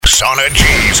Sana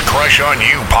G's Crush on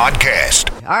You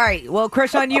podcast. All right. Well,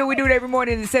 Crush on You, we do it every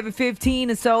morning at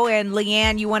 7:15 or so. And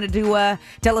Leann, you wanted to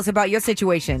tell us about your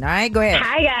situation. All right, go ahead.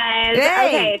 Hi, guys. Hey.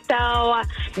 Okay, so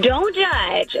don't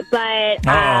judge, but it's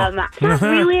not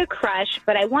really a crush,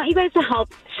 but I want you guys to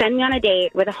help send me on a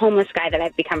date with a homeless guy that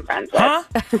I've become friends with. Huh?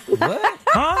 What?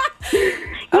 Huh?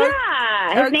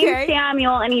 Yeah, his Okay. name's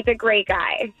Samuel, and he's a great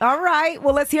guy. All right.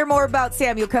 Well, let's hear more about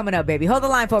Samuel coming up, baby. Hold the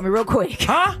line for me real quick.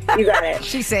 Huh? You got it.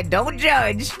 She said, don't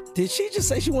judge. Did she just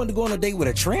say she wanted to go on a date with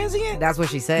a transient? That's what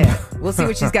she said. We'll see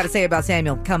what she's got to say about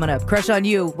Samuel coming up. Crush on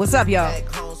You. What's up, y'all?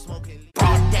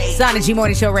 Sana G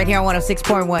Morning Show right here on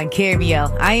 106.1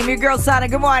 KML. I am your girl, Sana.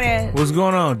 Good morning. What's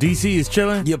going on? DC is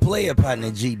chilling? Your player partner,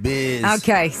 G-Biz.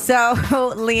 Okay, so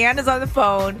Leann is on the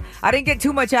phone. I didn't get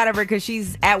too much out of her because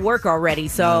she's at work already.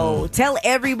 So tell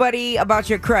everybody about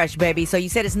your crush, baby. So you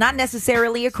said it's not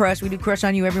necessarily a crush. We do Crush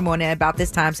on You every morning at about this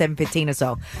time, 7:15 or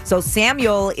so. So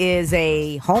Samuel is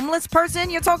a homeless person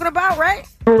you're talking about, right?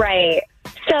 Right.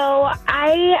 So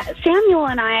Samuel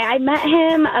and I met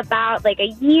him about like a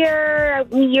year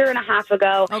and a half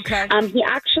ago. Okay. He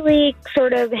actually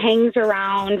sort of hangs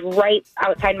around right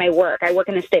outside my work. I work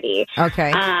in the city.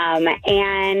 Okay.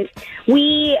 And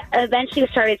we eventually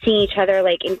started seeing each other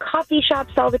like in coffee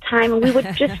shops all the time, and we would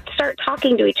just start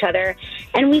talking to each other.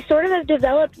 And we sort of have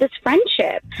developed this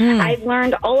friendship. I've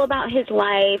learned all about his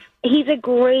life. He's a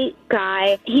great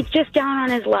guy. He's just down on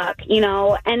his luck, you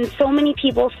know, and so many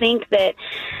people think that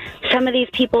some of these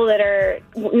people that are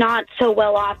not so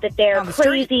well off, that they're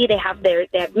crazy, they have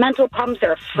mental problems,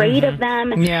 they're afraid of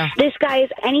them. Yeah. This guy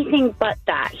is anything but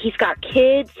that. He's got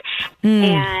kids,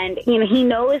 and, you know, he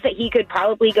knows that he could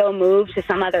probably go move to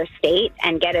some other state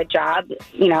and get a job,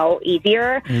 you know,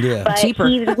 easier. Yeah. But Cheaper.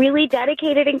 he's really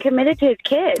dedicated and committed to his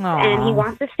kids, and he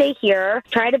wants to stay here,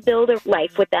 try to build a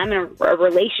life with them and a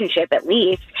relationship at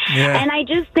least. Yeah. And I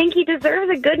just think he deserves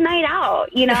a good night out,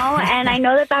 you know, and I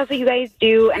know that that's what you guys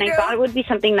do, and I thought it would be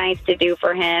something nice to do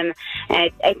for him, and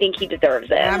I think he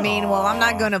deserves it. I mean, well, I'm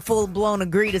not going to full-blown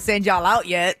agree to send y'all out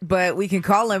yet, but we can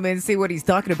call him and see what he's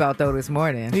talking about, though, this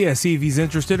morning. Yeah, see if he's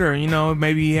interested, or, you know,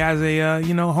 maybe he has a,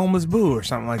 homeless boo or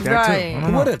something like that, Right. too. I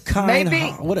don't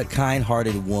know. What a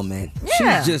kind-hearted woman.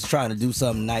 Yeah. She's just trying to do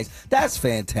something nice. That's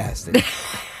fantastic.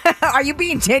 Are you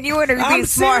being genuine or are you being I'm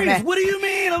smart? serious. What do you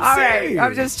mean? I'm All serious. right,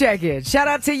 I'm just checking. Shout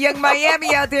out to Young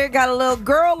Miami out there. Got a little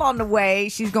girl on the way.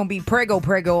 She's going to be prego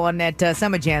on that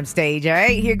Summer Jam stage, all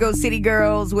right? Here goes City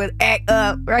Girls with Act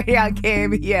Up right here on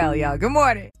KML, y'all. Good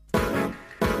morning.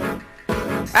 All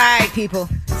right, people.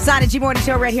 Sana G Morning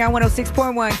Show right here on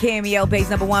 106.1 KML,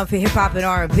 base number one for hip-hop and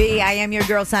R&B. I am your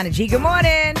girl, Sana G. Good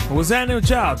morning. What's happening with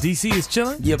y'all? DC is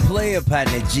chilling? Your player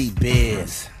partner,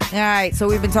 G-Biz. All right, so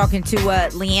we've been talking to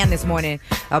Leann this morning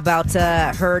about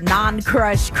her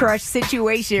crush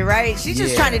situation, right? She's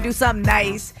just trying to do something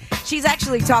nice. She's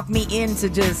actually talked me into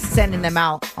just sending them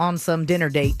out on some dinner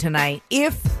date tonight.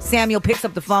 If Samuel picks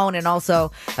up the phone and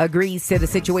also agrees to the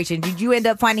situation. Did you end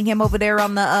up finding him over there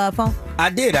on the phone? I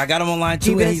did. I got him online,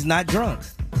 too, and he's not drunk.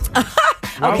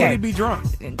 Why Okay. would he be drunk?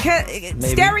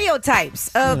 Stereotypes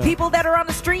of people that are on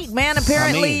the street, man.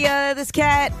 Apparently, this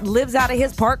cat lives out of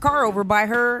his parked car over by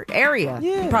her area.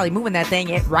 Yeah. He's probably moving that thing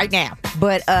in right now.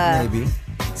 But Maybe.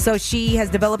 so she has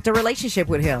developed a relationship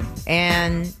with him,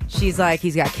 and she's like,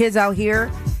 he's got kids out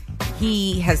here.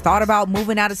 He has thought about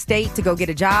moving out of state to go get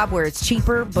a job where it's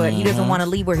cheaper, but he doesn't want to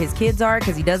leave where his kids are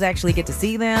because he does actually get to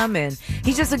see them. And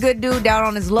he's just a good dude down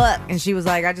on his luck. And she was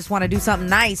like, I just want to do something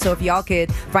nice. So if y'all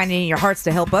could find it in your hearts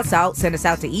to help us out, send us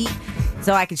out to eat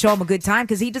so I can show him a good time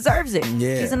because he deserves it.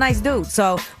 Yeah. He's a nice dude.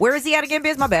 So where is he at again,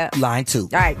 Biz? My bad. Line 2.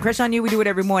 All right, Crush on You. We do it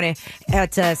every morning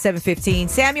at 7:15.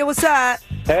 Samuel, what's up?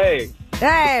 Hey,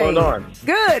 Hey. what's going on?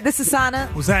 Good. This is Sana.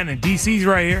 What's happening? DC's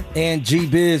right here. And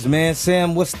G-Biz, man.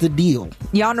 Sam, what's the deal?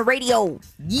 You on the radio.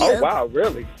 Oh, wow,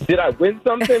 really? Did I win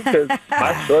something? Because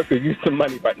I sure could use some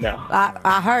money right now.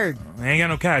 I heard. I ain't got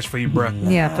no cash for you,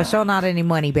 bruh. Yeah, for sure not any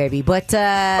money, baby. But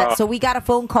so we got a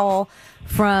phone call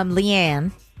from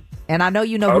Leann, and I know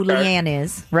you know who Okay. Leann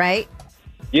is, right?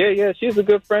 Yeah, she's a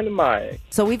good friend of mine.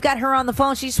 So we've got her on the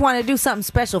phone. She just wanted to do something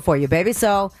special for you, baby.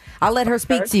 So I'll let her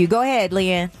speak to you. Go ahead,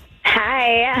 Leann.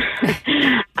 Hi.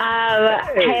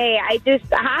 Hey,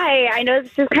 I know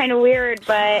this is kind of weird,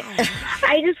 but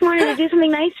I just wanted to do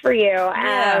something nice for you.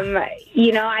 Yeah.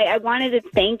 You know, I wanted to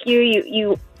thank you.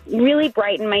 You really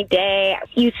brighten my day.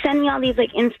 You send me all these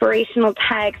like inspirational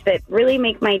texts that really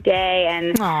make my day,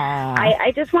 and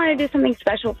I just want to do something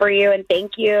special for you and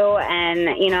thank you.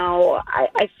 And you know,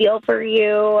 I feel for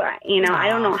you. You know, I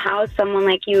don't know how someone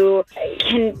like you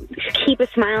can keep a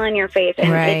smile on your face,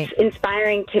 and it's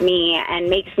inspiring to me and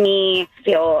makes me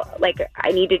feel like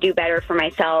I need to do better for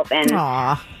myself. And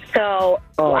so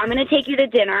I'm going to take you to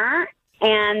dinner.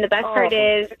 And the best part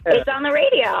is, it's on the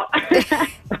radio.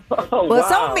 Well,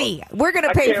 it's on me. We're going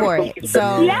to pay for it.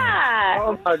 So yeah.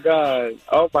 Oh, my God.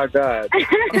 Oh, my God.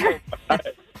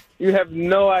 You have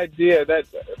no idea.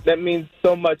 That means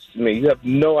so much to me. You have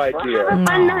no idea. Have a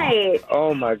fun night.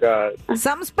 Oh, my God.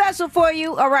 Something special for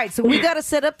you. All right, so we got to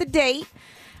set up the date.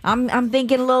 I'm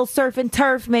thinking a little surf and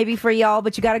turf maybe for y'all,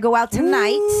 but you got to go out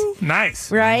tonight. Ooh,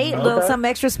 nice. Right? A little something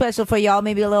extra special for y'all.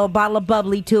 Maybe a little bottle of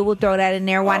bubbly, too. We'll throw that in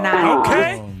there. Why not?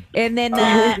 Okay. And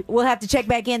then we'll have to check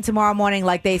back in tomorrow morning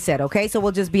like they said, okay? So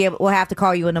we'll have to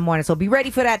call you in the morning. So be ready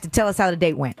for that to tell us how the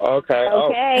date went. Okay.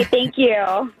 Okay, thank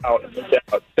you.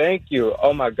 Thank you.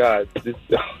 Oh, my God.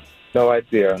 No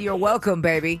idea. You're welcome,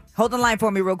 baby. Hold the line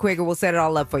for me real quick and we'll set it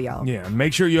all up for y'all. Yeah,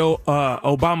 make sure your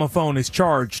Obama phone is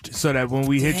charged so that when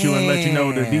we hit you and let you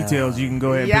know the details, you can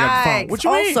go ahead and pick up the phone. What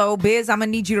you mean? Also, Biz, I'm going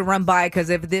to need you to run by because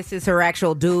if this is her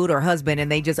actual dude or husband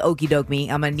and they just okey-doke me,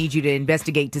 I'm going to need you to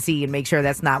investigate to see and make sure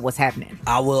that's not what's happening.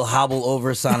 I will hobble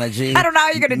over Sana G. I don't know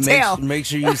how you're going to tell. Make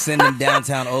sure you send them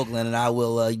downtown Oakland, and I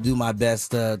will do my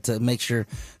best to make sure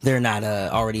they're not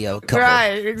already a couple.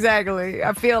 Right, exactly.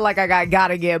 I feel like I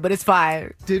got again, but it's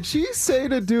fine. Did she say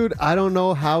to dude, I don't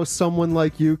know how someone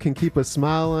like you can keep a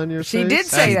smile on your face? She did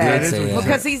say that. that.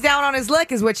 Because he's down on his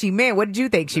luck is what she meant. What did you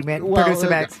think she meant, Producer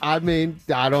Max? I mean,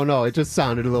 I don't know. It just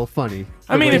sounded a little funny.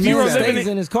 I mean, if you were living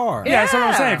in his car. Yeah, that's what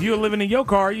I'm saying. If you were living in your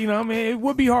car, you know, I mean, it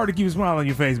would be hard to keep a smile on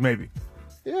your face, maybe.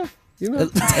 Yeah. You know.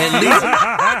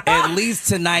 At least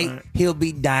tonight he'll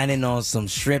be dining on some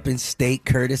shrimp and steak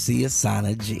courtesy of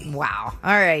Sana G. Wow.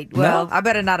 All right. Well, I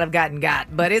better not have gotten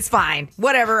but it's fine.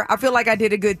 Whatever. I feel like I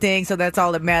did a good thing, so that's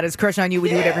all that matters. Crush on You. We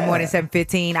do it every morning,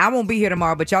 7:15. I won't be here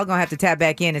tomorrow, but y'all gonna have to tap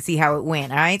back in and see how it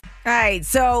went. All right. All right.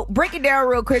 So break it down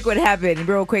real quick. What happened?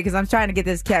 Real quick, because I'm trying to get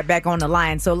this cat back on the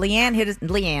line. So Leann hit us.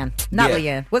 Leann.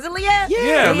 Was it Leann?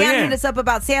 Yeah. Leann hit us up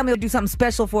about Samuel do something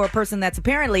special for a person that's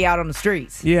apparently out on the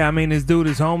streets. Yeah, I mean, this dude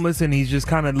is homeless and he's just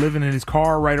kind of living in his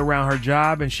car right around her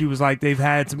job. And she was like, they've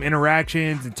had some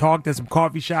interactions and talked at some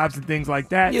coffee shops and things like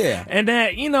that. Yeah. And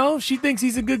that, you know, she thinks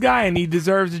he's a good guy and he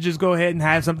deserves to just go ahead and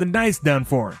have something nice done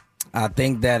for him. I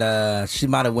think that she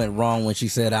might have went wrong when she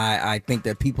said, I think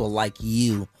that people like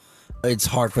you, it's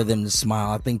hard for them to smile.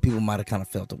 I think people might have kind of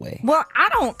felt away. Well, I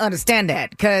don't understand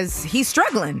that because he's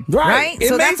struggling, Right. right? It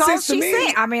So makes that's all sense to she's me.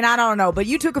 saying. I mean, I don't know, but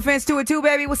you took offense to it too,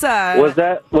 baby. What's up? Was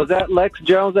that Lex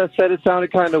Jones that said it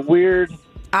sounded kind of weird?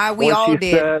 We When all she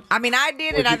did. said- I mean, I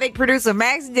did, and I think producer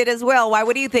Max did as well. Why?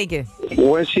 What are you thinking?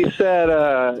 When she said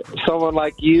someone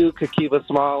like you could keep a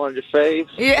smile on your face.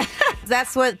 Yeah,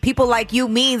 that's what people like you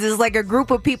means. Is like a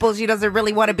group of people. She doesn't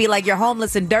really want to be like you're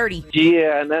homeless and dirty.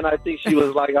 Yeah, and then I think she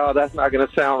was like, oh, that's not going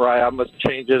to sound right. I must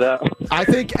change it up. I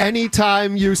think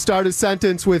anytime you start a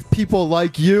sentence with people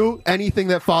like you, anything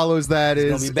that follows that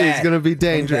is going to be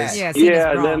dangerous. Yeah,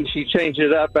 Yeah, and then she changed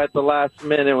it up at the last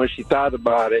minute when she thought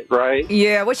about it, right?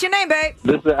 Yeah, what's your name, babe?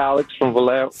 This is Alex from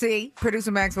Vallejo. See,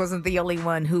 producer Max wasn't the only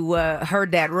one who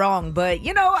heard that wrong. But,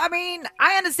 you know, I mean,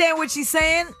 I understand what she's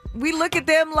saying. We look at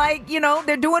them like, you know,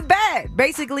 they're doing bad,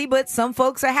 basically. But some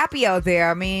folks are happy out there.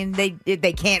 I mean, they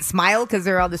can't smile because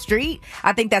they're on the street.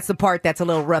 I think that's the part that's a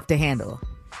little rough to handle.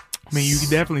 I mean, you can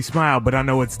definitely smile, but I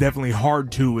know it's definitely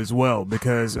hard to as well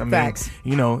because, I mean, Facts.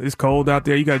 you know, it's cold out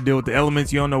there. You got to deal with the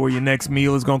elements. You don't know where your next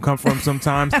meal is going to come from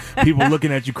sometimes. People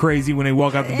looking at you crazy when they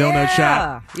walk out the donut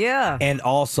shop. Yeah. And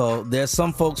also, there's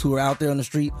some folks who are out there on the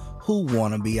street who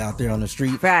want to be out there on the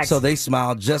street. Facts. So they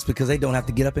smile just because they don't have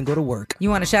to get up and go to work. You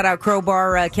want to shout out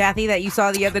Crowbar Kathy that you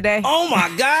saw the other day? Oh,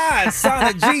 my God.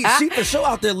 Sana G, she for sure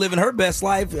out there living her best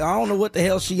life. I don't know what the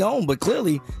hell she on, but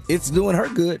clearly it's doing her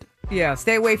good. Yeah,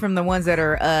 stay away from the ones that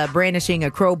are brandishing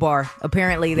a crowbar.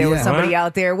 Apparently, there was somebody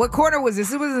out there. What corner was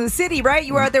this? It was in the city, right?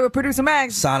 You were out there with producer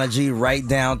Max. Sana G right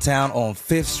downtown on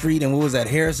 5th Street. And what was that,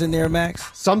 Harrison there,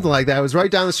 Max? Something like that. It was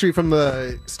right down the street from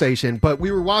the station. But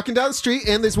we were walking down the street,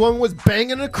 and this woman was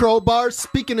banging a crowbar,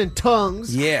 speaking in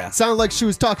tongues. Yeah. Sounded like she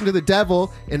was talking to the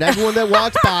devil. And everyone that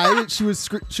walked by, she was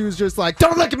just like,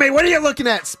 don't look at me. What are you looking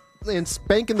at? And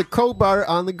spanking the crowbar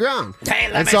on the ground. Hey,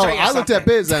 and so I looked at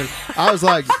Biz and I was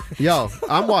like, yo,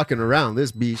 I'm walking around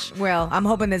this beach. Well, I'm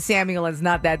hoping that Samuel is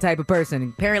not that type of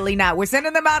person. Apparently not. We're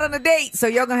sending them out on a date, so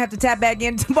you're going to have to tap back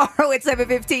in tomorrow at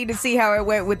 7:15 to see how it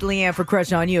went with Leann for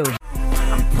Crush on You.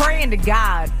 I'm praying to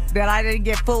God that I didn't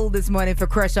get fooled this morning for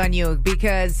Crush on You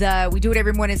because we do it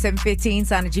every morning at 7:15.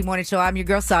 Sana G Morning Show. I'm your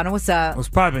girl, Sana. What's up? What's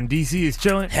poppin'? DC is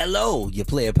chilling. Hello, your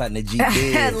player partner G.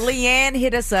 Leann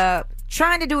hit us up.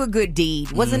 Trying to do a good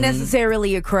deed. Wasn't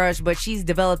necessarily a crush, but she's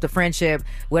developed a friendship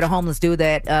with a homeless dude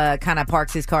that kind of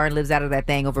parks his car and lives out of that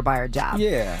thing over by her job.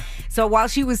 Yeah. So while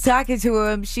she was talking to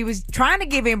him, she was trying to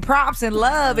give him props and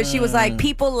love, and she was like,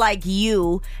 people like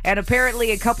you. And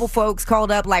apparently a couple folks called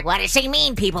up like, what does she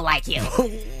mean, people like you?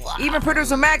 Even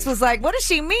producer Max was like, what does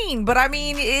she mean? But I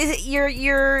mean,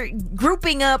 you're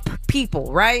grouping up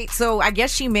people, right? So I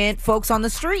guess she meant folks on the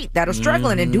street that are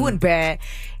struggling and doing bad.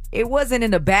 It wasn't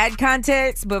in a bad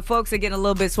context, but folks are getting a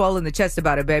little bit swollen in the chest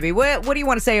about it, baby. What do you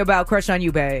want to say about Crush on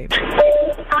You, babe?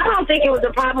 I don't think it was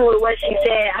a problem with what she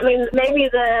said. I mean, maybe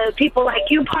the people like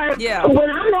you part. Yeah. When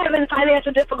I'm having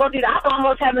financial difficulties, I'm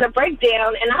almost having a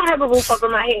breakdown, and I have a roof over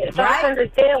my head. So Right. I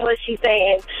understand what she's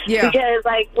saying. Yeah. Because,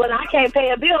 like, when I can't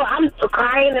pay a bill, I'm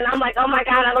crying, and I'm like, oh, my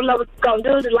God, I don't know what's going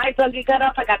to do. The lights going to get cut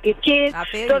off. I got these kids. I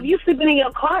feel So you. if you sleeping in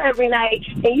your car every night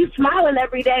and you smiling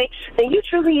every day, then you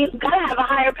truly got to have a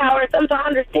higher power. Sometimes I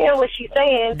understand what she's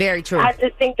saying. Very true. I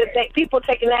just think that people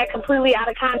taking that completely out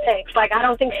of context. Like, I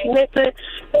don't think she meant to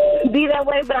be that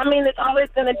way, but I mean, it's always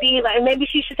going to be like, maybe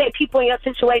she should say people in your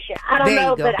situation. I don't There you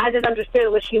know, go. but I just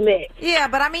understood what she meant. Yeah,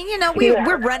 but I mean,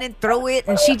 we're running through it,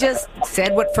 and she just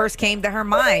said what first came to her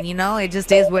mind. It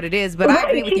just is what it is. But I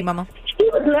agree with you, Mama. She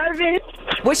was nervous.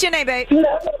 What's your name, babe?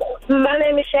 My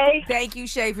name is Shay. Thank you,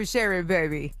 Shay, for sharing,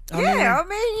 baby. I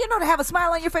mean, to have a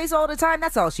smile on your face all the time,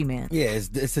 that's all she meant. Yeah,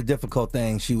 it's a difficult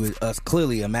thing. She would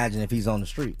clearly imagine if he's on the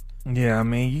street. Yeah, I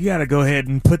mean, you got to go ahead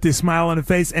and put this smile on the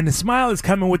face. And the smile is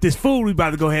coming with this food. We about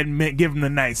to go ahead and give him the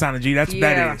night, Sana G. That's what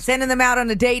that is. Sending them out on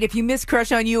a date. If you miss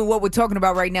Crush on You and what we're talking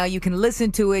about right now, you can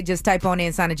listen to it. Just type on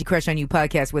in Sana G Crush on You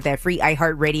podcast with that free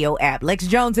iHeartRadio app. Lex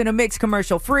Jones in a mix,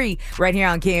 commercial free, right here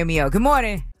on KMEO. Good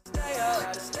morning.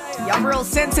 Y'all real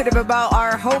sensitive about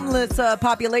our homeless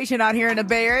population out here in the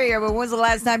Bay Area, but when's the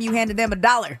last time you handed them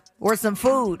 $1 or some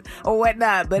food or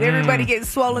whatnot? But everybody getting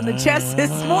swollen the chest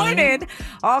this morning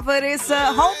off of this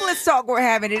homeless talk we're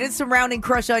having. It is surrounding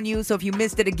Crush on You, so if you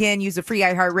missed it again, use the free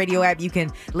iHeartRadio app. You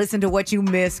can listen to what you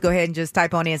missed. Go ahead and just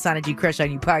type on in Sana G Crush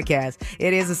on You podcast.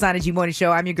 It is a Sana G Morning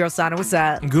Show. I'm your girl, Sana. What's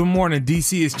up? Good morning.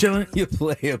 DC is chilling. Your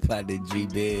player partner G.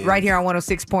 Big. Right here on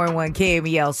 106.1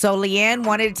 KMEL. So Leann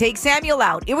wanted to take Samuel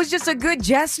out. It was just a good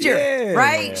gesture, Yeah.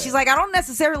 right? She's like, I don't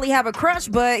necessarily have a crush,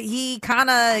 but he kind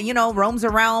of, roams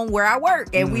around where I work,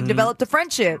 and we've developed a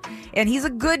friendship. And he's a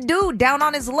good dude, down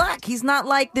on his luck. He's not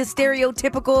like this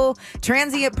stereotypical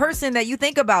transient person that you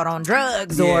think about on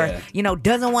drugs or,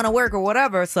 doesn't want to work or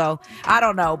whatever. So I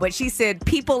don't know. But she said,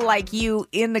 people like you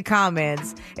in the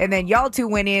comments. And then y'all two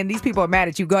went in. These people are mad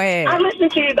at you. Go ahead. I listen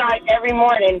to you guys every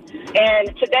morning, and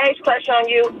today's Crush on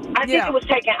You, I think it was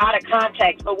taken out of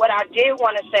context. But what I did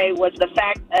want to say was the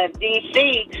fact of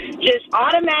DC just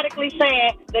automatically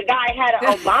saying the guy had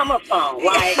an Obama phone.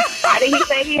 Like, why did he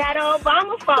say he had an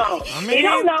Obama phone? You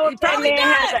don't know if that man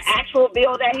has an actual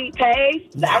bill that he pays.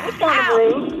 That was kind of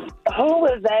rude. Who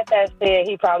was that said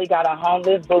he probably got a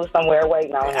homeless boo somewhere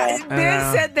waiting on him?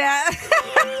 Ben said that.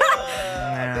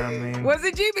 Yeah, I mean, Was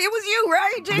it GB? It was you,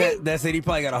 right, G? That said he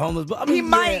probably got a homeless. But I mean, He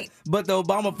might. But the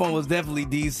Obama phone was definitely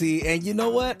DC. And you know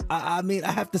what? I mean,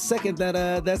 I have to second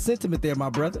that sentiment there, my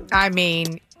brother. I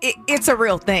mean, it's a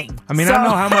real thing. I mean, So- I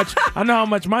know how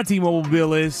much my T-Mobile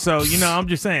bill is. So I'm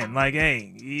just saying, like,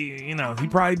 hey, he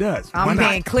probably does. Why I'm not?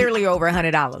 paying clearly over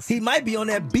 $100. He might be on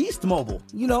that Beast Mobile.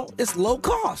 It's low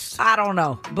cost. I don't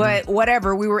know, but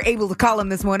whatever. We were able to call him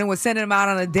this morning. We're sending him out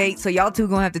on a date, so y'all two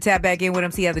gonna have to tap back in with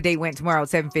him, see how the date went tomorrow at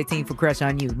 7:15 for Crush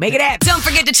on You. Make it happen. Don't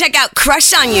forget to check out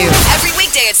Crush on You every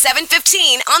weekday at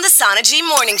 7:15 on the Sana G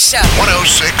Morning Show.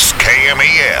 106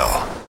 KMEL.